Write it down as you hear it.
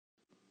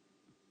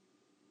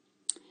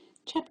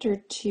Chapter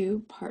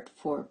 2, Part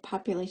 4,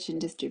 Population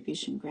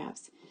Distribution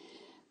Graphs.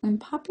 When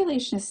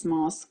population is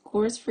small,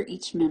 scores for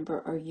each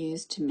member are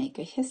used to make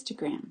a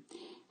histogram.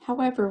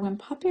 However, when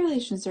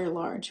populations are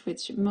large,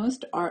 which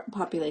most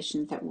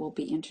populations that we'll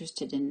be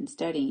interested in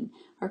studying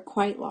are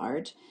quite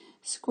large,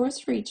 scores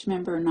for each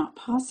member are not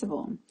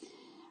possible.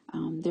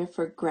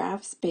 Therefore,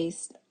 graphs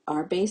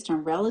are based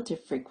on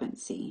relative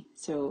frequency.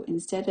 So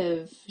instead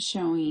of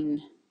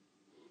showing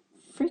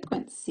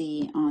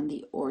frequency on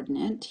the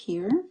ordinate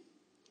here,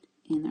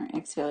 in our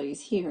x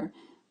values here,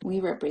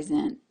 we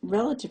represent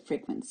relative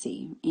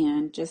frequency.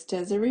 And just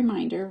as a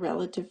reminder,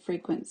 relative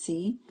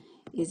frequency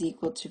is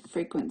equal to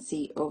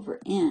frequency over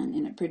n,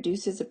 and it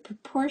produces a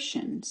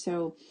proportion.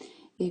 So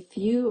if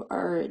you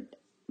are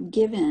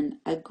given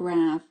a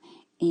graph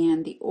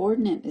and the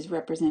ordinate is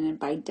represented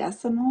by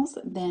decimals,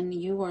 then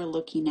you are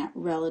looking at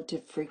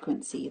relative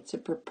frequency. It's a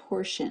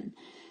proportion.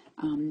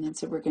 And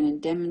so we're going to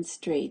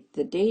demonstrate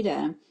the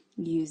data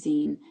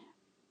using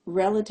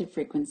relative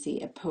frequency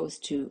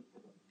opposed to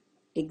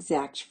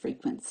exact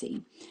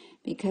frequency,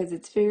 because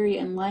it's very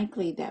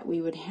unlikely that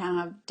we would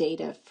have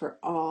data for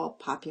all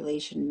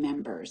population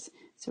members.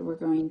 So we're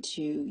going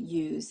to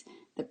use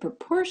the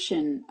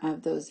proportion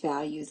of those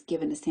values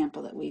given a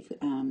sample that we've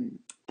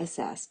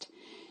assessed.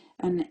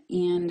 And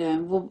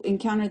we'll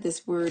encounter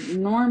this word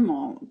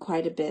normal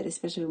quite a bit,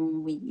 especially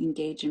when we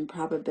engage in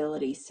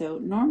probability. So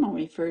normal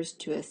refers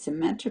to a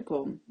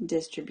symmetrical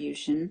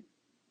distribution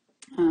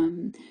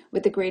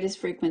with the greatest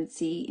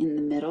frequency in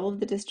the middle of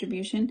the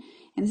distribution.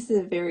 And this is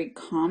a very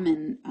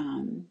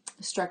common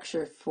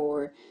structure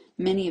for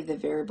many of the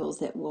variables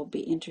that we'll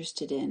be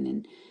interested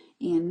in.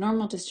 And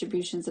normal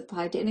distributions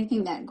apply to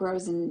anything that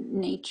grows in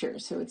nature,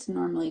 so it's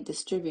normally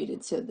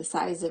distributed. So the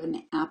size of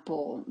an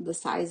apple, the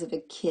size of a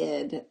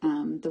kid,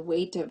 the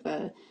weight of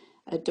an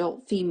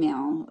adult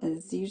female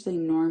is usually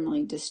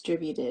normally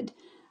distributed,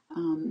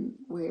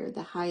 where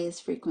the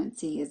highest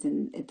frequency is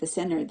at the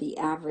center, the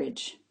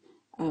average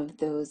of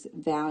those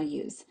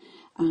values.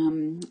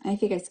 I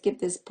think I skipped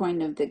this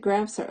point of the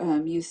graphs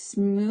use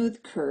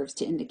smooth curves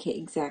to indicate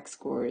exact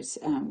scores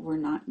were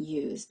not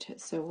used.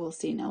 So we'll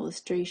see an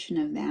illustration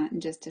of that in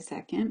just a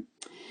second.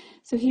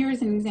 So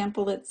here's an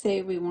example. Let's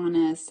say we want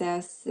to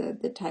assess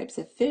the types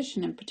of fish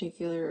in a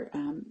particular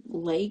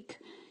lake.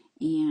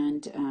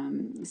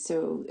 And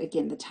so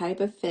again, the type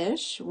of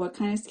fish, what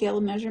kind of scale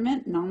of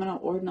measurement, nominal,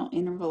 ordinal,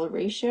 interval, or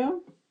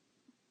ratio.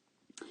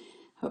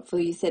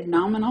 Hopefully you said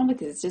nominal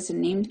because it's just a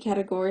named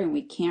category and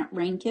we can't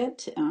rank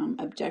it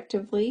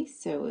objectively.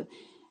 So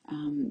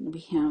we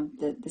have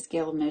the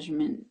scale of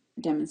measurement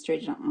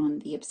demonstrated on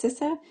the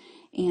abscissa.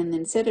 And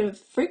instead of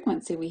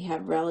frequency, we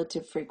have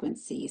relative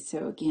frequency.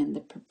 So again, the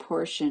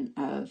proportion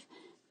of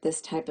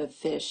this type of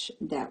fish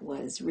that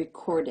was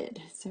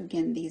recorded. So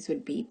again, these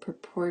would be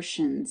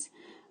proportions.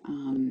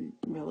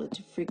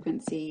 Relative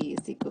frequency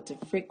is equal to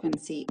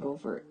frequency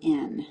over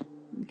n.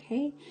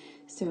 Okay,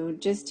 so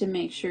just to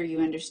make sure you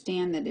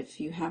understand that if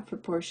you have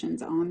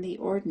proportions on the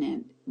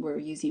ordinate, we're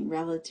using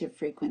relative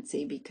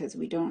frequency because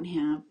we don't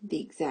have the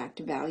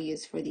exact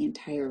values for the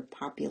entire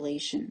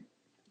population.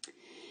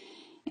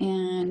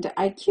 And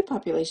IQ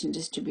population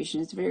distribution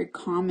is a very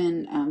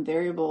common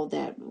variable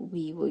that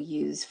we will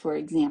use for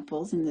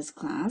examples in this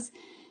class.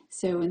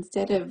 So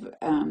instead of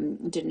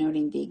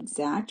denoting the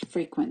exact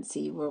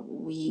frequency,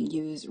 we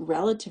use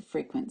relative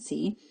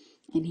frequency.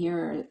 And here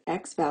are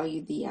X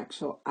value, the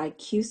actual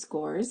IQ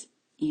scores.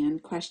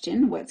 And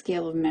question, what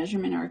scale of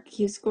measurement are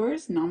IQ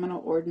scores?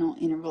 Nominal, ordinal,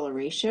 interval, or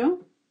ratio?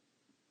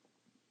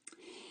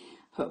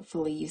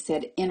 Hopefully you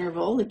said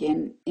interval.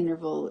 Again,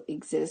 interval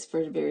exists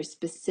for very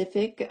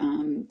specific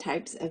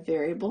types of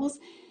variables.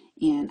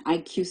 And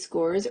IQ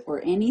scores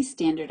or any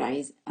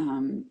standardized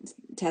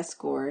test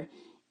score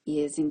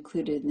is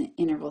included in the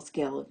interval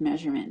scale of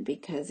measurement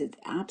because it's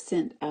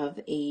absent of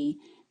a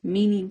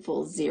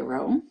meaningful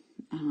zero.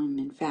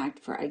 In fact,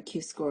 for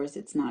IQ scores,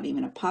 it's not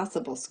even a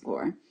possible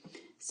score.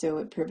 So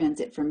it prevents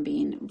it from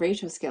being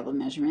ratio scale of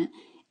measurement.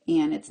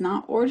 And it's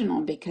not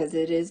ordinal because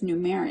it is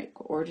numeric.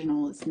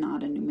 Ordinal is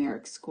not a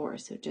numeric score.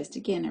 So just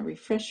again, a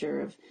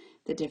refresher of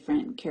the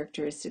different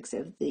characteristics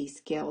of the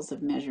scales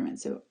of measurement.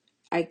 So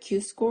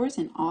IQ scores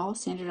and all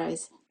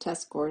standardized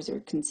test scores are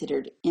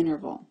considered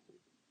interval.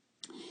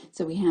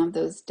 So we have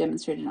those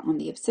demonstrated on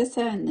the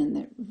abscissa and then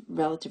the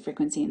relative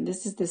frequency. And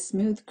this is the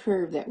smooth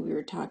curve that we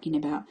were talking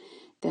about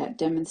that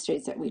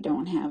demonstrates that we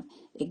don't have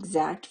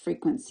exact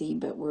frequency,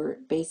 but we're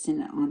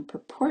basing it on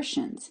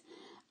proportions.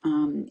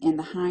 And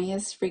the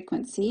highest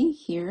frequency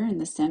here in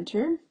the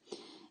center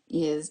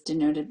is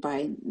denoted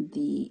by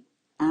the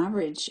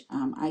average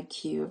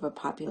IQ of a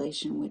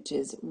population, which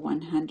is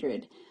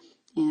 100.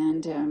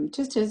 And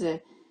just as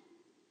a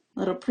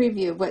little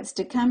preview of what's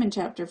to come in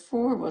Chapter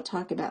 4, we'll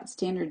talk about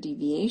standard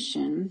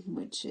deviation,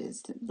 which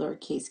is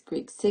lowercase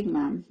Greek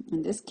sigma.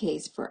 In this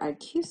case, for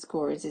IQ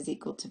scores is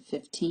equal to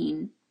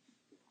 15.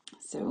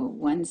 So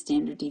one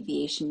standard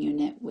deviation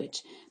unit,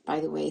 which, by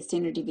the way,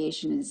 standard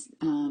deviation is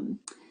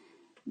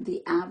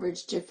the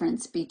average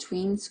difference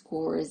between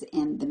scores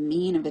and the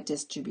mean of a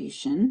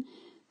distribution.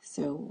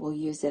 So we'll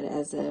use it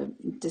as a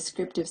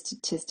descriptive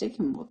statistic,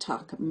 and we'll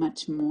talk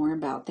much more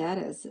about that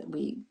as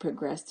we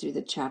progress through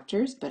the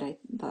chapters. But I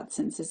thought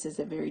since this is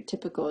a very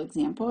typical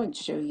example, I'd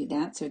show you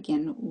that. So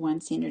again,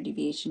 1 standard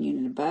deviation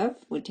unit above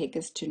would take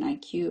us to an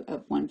IQ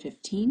of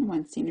 115.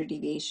 1 standard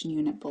deviation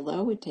unit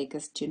below would take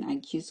us to an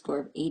IQ score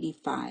of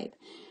 85.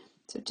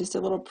 So just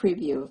a little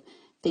preview of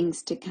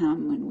things to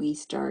come when we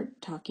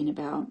start talking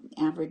about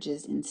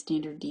averages and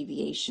standard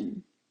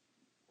deviation.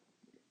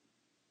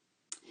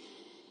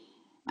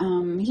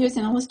 Here's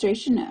an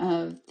illustration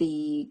of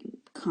the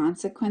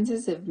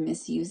consequences of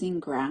misusing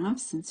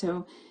graphs. And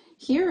so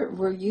here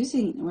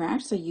we're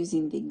actually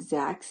using the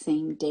exact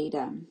same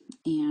data.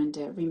 And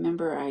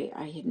remember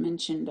I had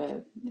mentioned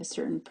a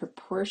certain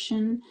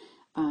proportion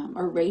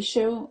or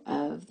ratio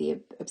of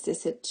the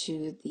abscissa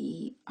to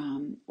the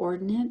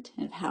ordinate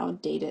of how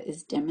data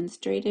is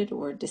demonstrated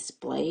or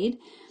displayed.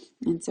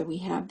 And so we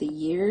have the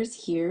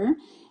years here,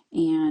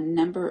 and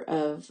number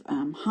of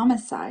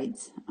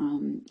homicides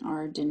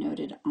are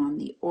denoted on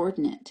the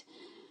ordinate.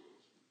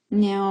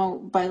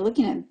 Now, by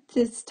looking at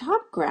this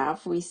top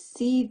graph, we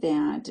see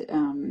that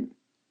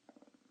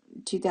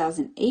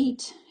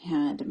 2008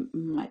 had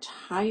much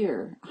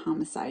higher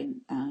homicide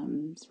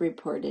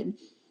reported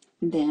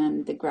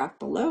than the graph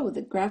below.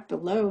 The graph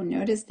below,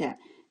 notice that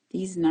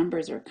these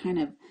numbers are kind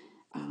of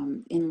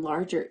in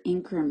larger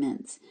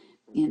increments.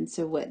 And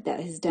so what that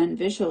has done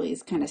visually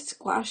is kind of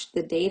squashed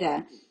the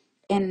data.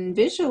 And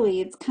visually,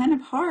 it's kind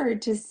of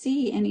hard to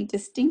see any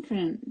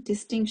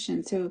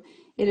distinction. So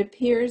it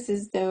appears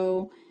as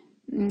though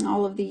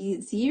all of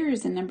these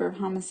years, the number of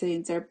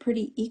homicides are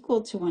pretty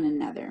equal to one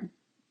another.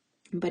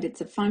 But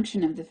it's a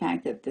function of the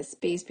fact that the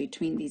space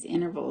between these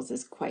intervals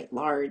is quite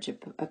large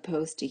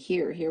opposed to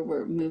here. Here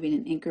we're moving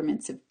in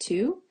increments of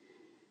 2,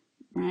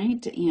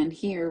 right? And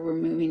here we're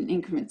moving in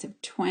increments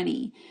of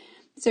 20.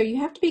 So you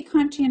have to be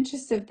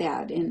conscientious of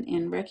that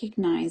and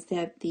recognize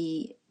that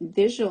the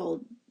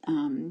visual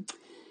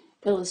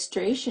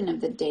illustration of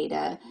the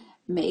data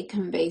may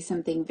convey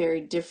something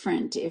very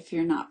different if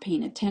you're not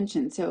paying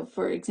attention. So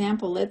for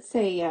example, let's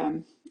say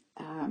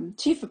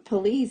chief of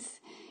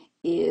police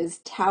is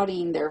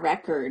touting their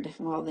record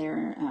while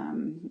they're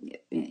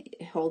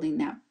holding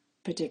that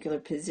particular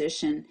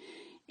position,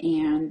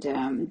 and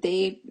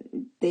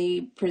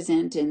they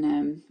present in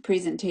a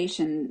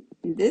presentation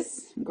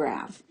this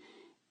graph,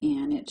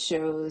 and it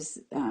shows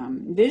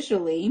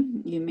visually,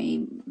 you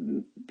may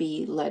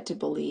be led to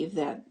believe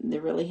that there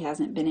really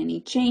hasn't been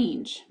any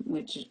change,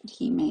 which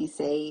he may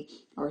say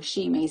or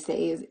she may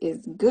say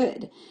is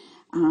good.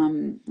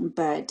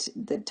 But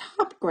the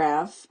top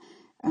graph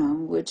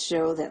would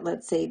show that,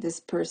 let's say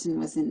this person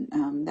was in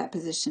that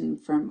position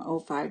from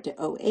 05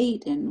 to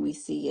 08, and we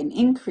see an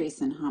increase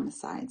in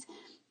homicides,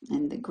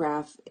 and the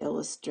graph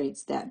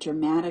illustrates that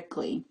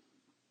dramatically.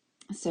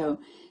 So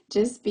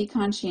just be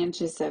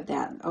conscientious of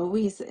that.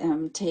 Always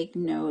take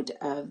note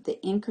of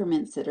the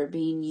increments that are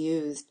being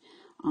used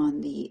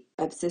on the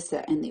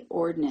abscissa and the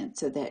ordinate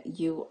so that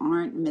you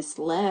aren't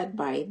misled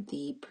by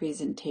the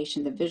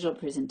presentation, the visual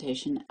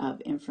presentation of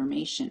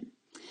information.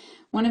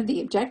 One of the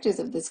objectives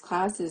of this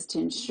class is to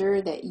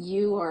ensure that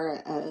you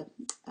are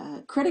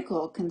a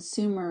critical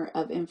consumer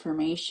of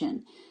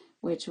information,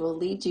 which will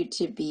lead you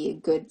to be a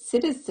good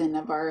citizen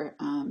of our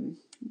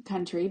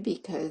country,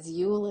 because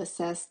you will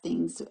assess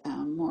things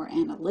more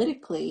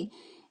analytically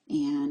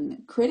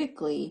and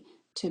critically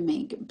to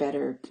make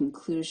better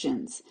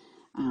conclusions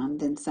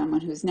than someone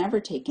who's never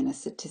taken a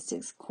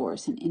statistics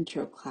course, an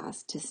intro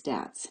class to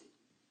stats.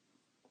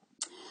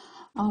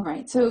 All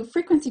right, so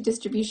frequency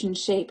distribution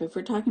shape. If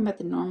we're talking about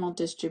the normal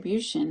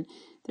distribution,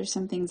 there's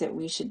some things that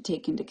we should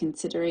take into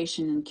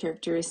consideration and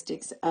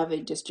characteristics of a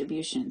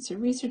distribution. So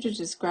researchers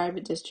describe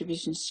a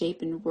distribution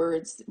shape in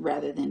words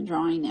rather than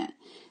drawing it.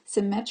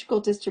 Symmetrical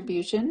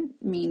distribution,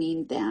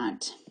 meaning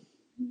that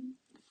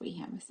if we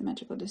have a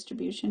symmetrical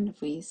distribution, if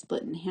we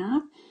split in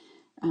half,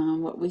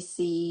 what we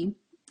see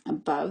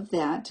above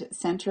that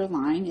center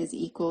line is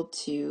equal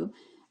to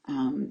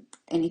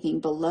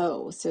anything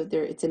below. So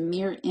it's a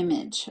mirror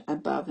image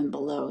above and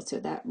below. So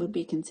that would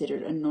be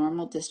considered a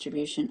normal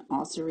distribution,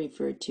 also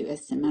referred to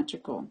as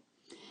symmetrical.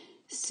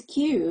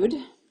 Skewed,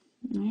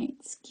 right?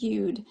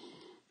 Skewed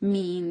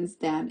means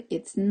that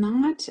it's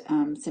not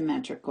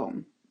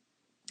symmetrical.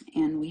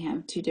 And we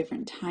have two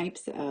different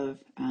types of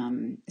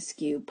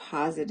skew,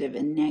 positive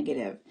and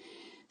negative.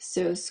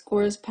 So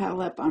scores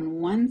pile up on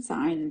one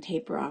side and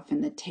taper off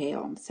in the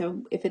tail.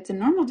 So if it's a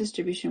normal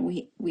distribution,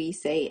 we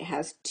say it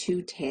has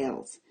two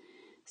tails.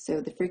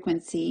 So the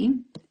frequency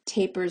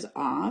tapers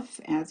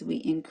off as we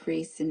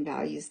increase in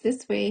values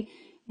this way,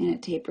 and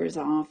it tapers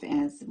off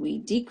as we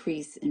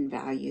decrease in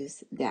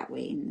values that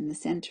way. And the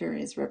center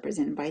is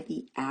represented by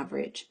the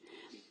average.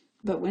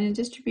 But when a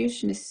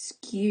distribution is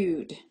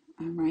skewed,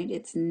 all right,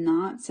 it's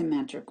not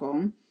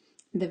symmetrical,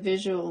 the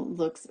visual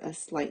looks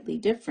slightly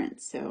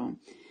different. So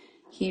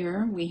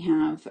here we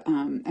have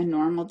a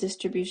normal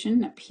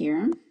distribution up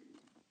here,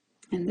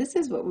 and this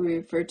is what we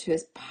refer to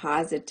as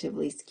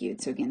positively skewed.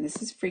 So again,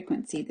 this is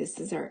frequency, this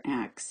is our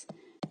x,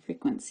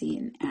 frequency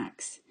and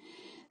x.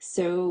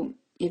 So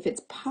if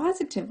it's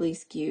positively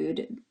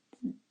skewed,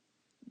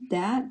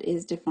 that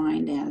is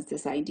defined as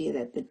this idea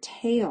that the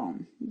tail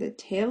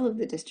of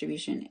the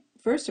distribution,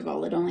 first of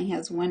all, it only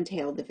has one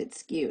tail if it's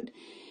skewed.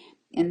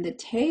 And the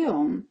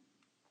tail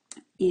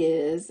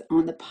is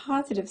on the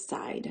positive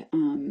side.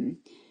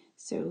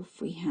 So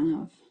if we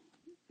have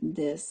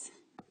this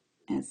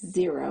as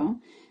 0,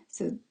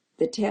 so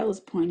the tail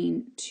is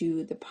pointing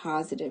to the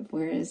positive,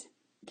 whereas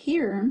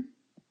here,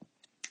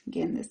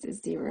 again, this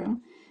is 0,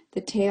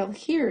 the tail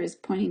here is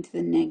pointing to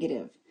the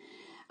negative.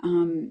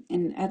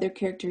 And other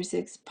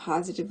characteristics,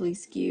 positively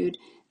skewed,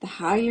 the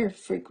higher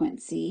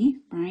frequency,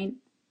 right,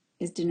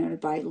 is denoted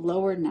by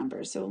lower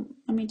numbers. So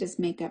let me just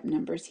make up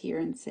numbers here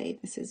and say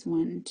this is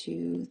 1,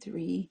 2,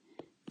 3,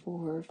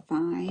 4,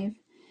 5.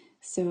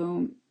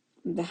 So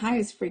the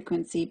highest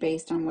frequency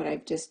based on what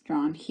I've just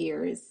drawn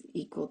here is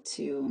equal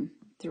to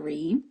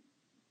 3.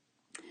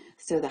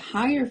 So the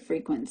higher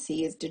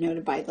frequency is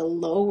denoted by the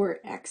lower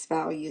x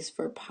values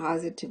for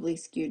positively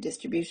skewed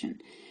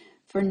distribution.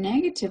 For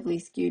negatively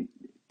skewed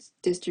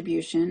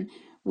distribution,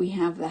 we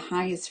have the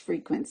highest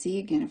frequency.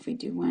 Again, if we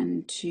do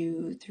 1,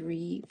 2,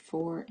 3,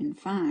 4, and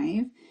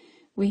 5,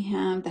 we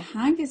have the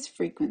highest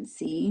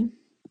frequency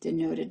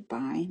denoted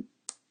by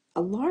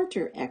a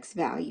larger x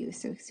value.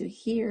 So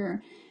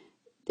here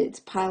it's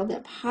piled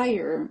up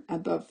higher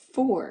above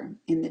 4,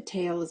 and the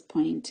tail is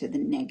pointing to the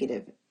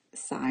negative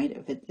side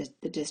of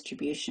the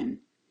distribution.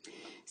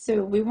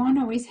 So we won't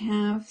always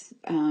have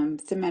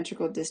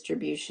symmetrical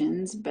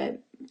distributions,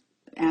 but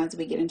as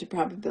we get into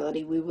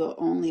probability, we will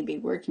only be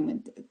working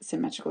with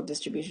symmetrical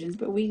distributions,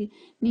 but we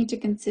need to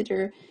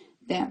consider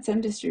that some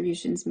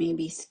distributions may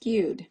be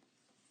skewed.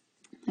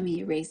 Let me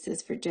erase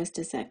this for just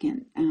a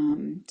second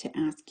to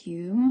ask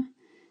you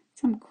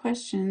some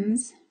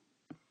questions.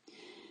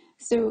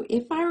 So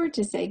if I were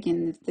to say,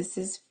 again, that this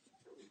is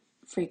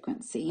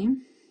frequency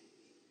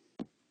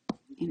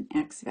in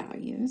x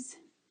values,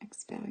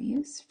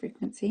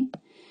 frequency.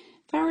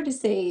 If I were to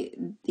say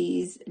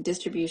these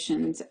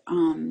distributions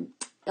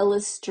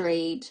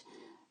illustrate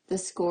the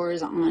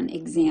scores on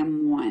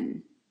exam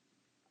 1,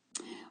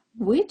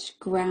 which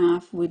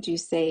graph would you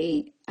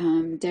say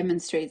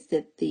demonstrates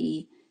that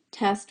the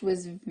test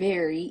was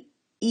very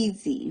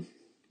easy?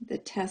 The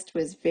test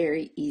was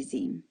very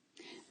easy.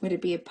 Would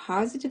it be a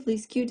positively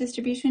skewed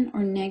distribution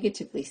or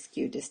negatively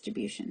skewed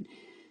distribution?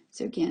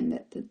 So again,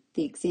 that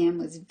the exam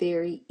was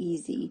very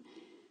easy.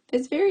 If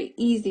it's very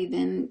easy,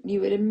 then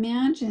you would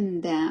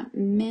imagine that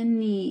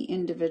many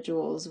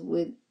individuals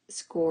would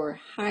score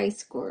high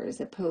scores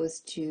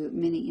opposed to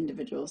many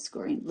individuals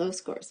scoring low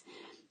scores.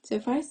 So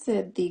if I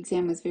said the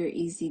exam was very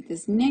easy,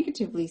 this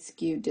negatively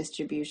skewed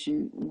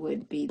distribution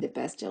would be the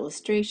best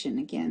illustration.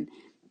 Again,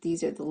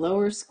 these are the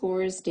lower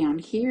scores down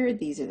here.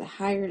 These are the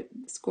higher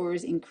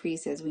scores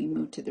increase as we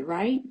move to the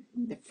right.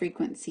 The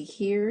frequency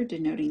here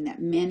denoting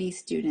that many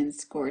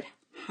students scored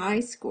high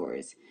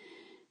scores,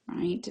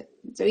 right?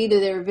 So either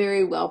they were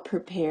very well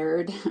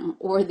prepared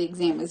or the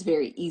exam was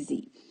very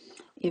easy.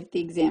 If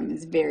the exam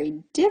is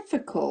very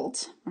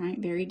difficult, right,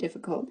 very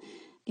difficult,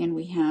 again,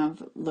 we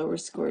have lower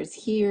scores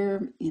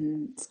here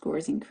and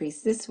scores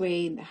increase this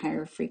way. The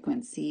higher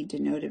frequency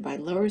denoted by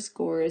lower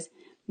scores,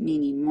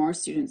 meaning more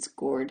students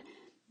scored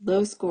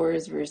low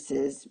scores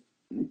versus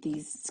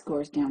these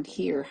scores down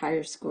here,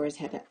 higher scores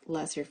had a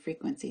lesser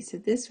frequency. So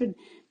this would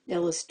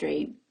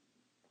illustrate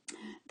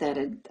that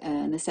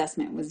an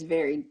assessment was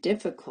very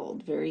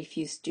difficult. Very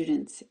few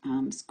students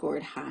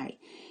scored high.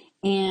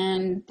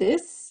 And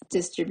this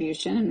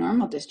distribution, a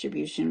normal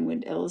distribution,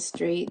 would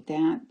illustrate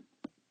that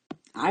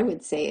I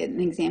would say an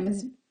exam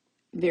is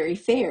very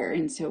fair.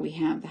 And so we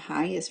have the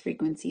highest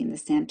frequency in the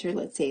center,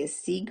 let's say a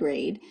C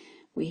grade.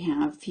 We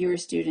have fewer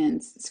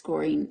students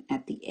scoring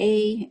at the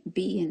A,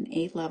 B, and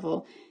A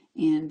level,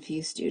 and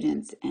few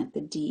students at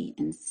the D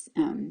and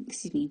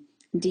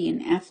D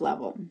and F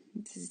level.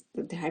 This is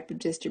the type of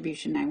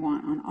distribution I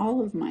want on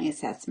all of my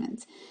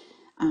assessments.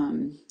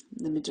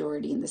 The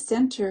majority in the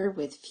center,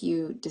 with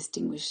few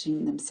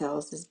distinguishing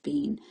themselves as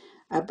being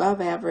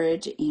above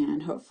average,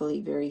 and hopefully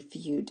very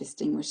few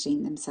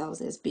distinguishing themselves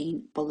as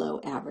being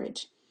below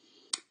average.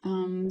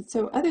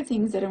 So other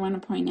things that I want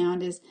to point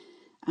out is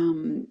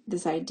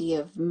this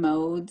idea of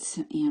modes,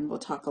 and we'll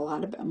talk a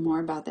lot more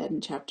about that in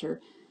chapter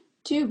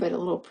 2, but a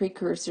little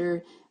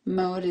precursor.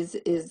 Mode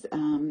is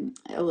an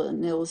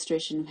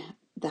illustration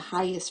of the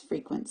highest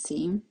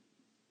frequency.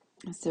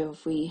 So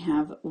if we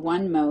have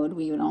one mode,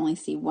 we would only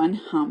see one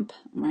hump,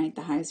 right?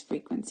 The highest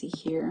frequency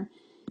here,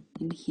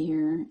 and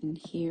here, and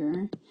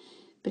here.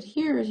 But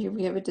here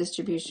we have a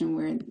distribution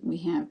where we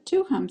have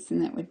two humps,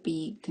 and that would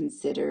be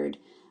considered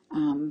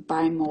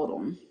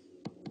bimodal.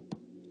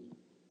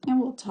 And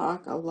we'll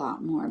talk a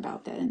lot more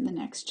about that in the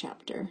next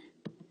chapter.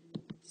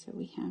 So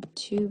we have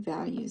two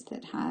values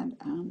that had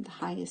the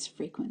highest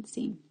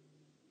frequency.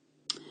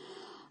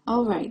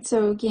 All right,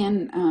 so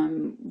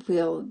again,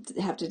 we'll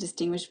have to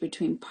distinguish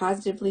between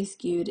positively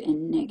skewed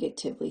and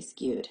negatively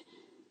skewed.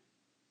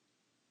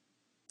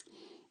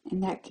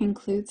 And that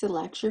concludes the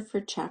lecture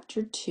for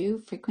Chapter 2,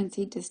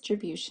 Frequency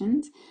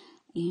Distributions.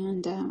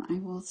 And I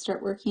will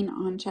start working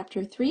on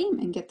chapter 3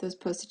 and get those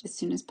posted as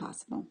soon as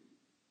possible.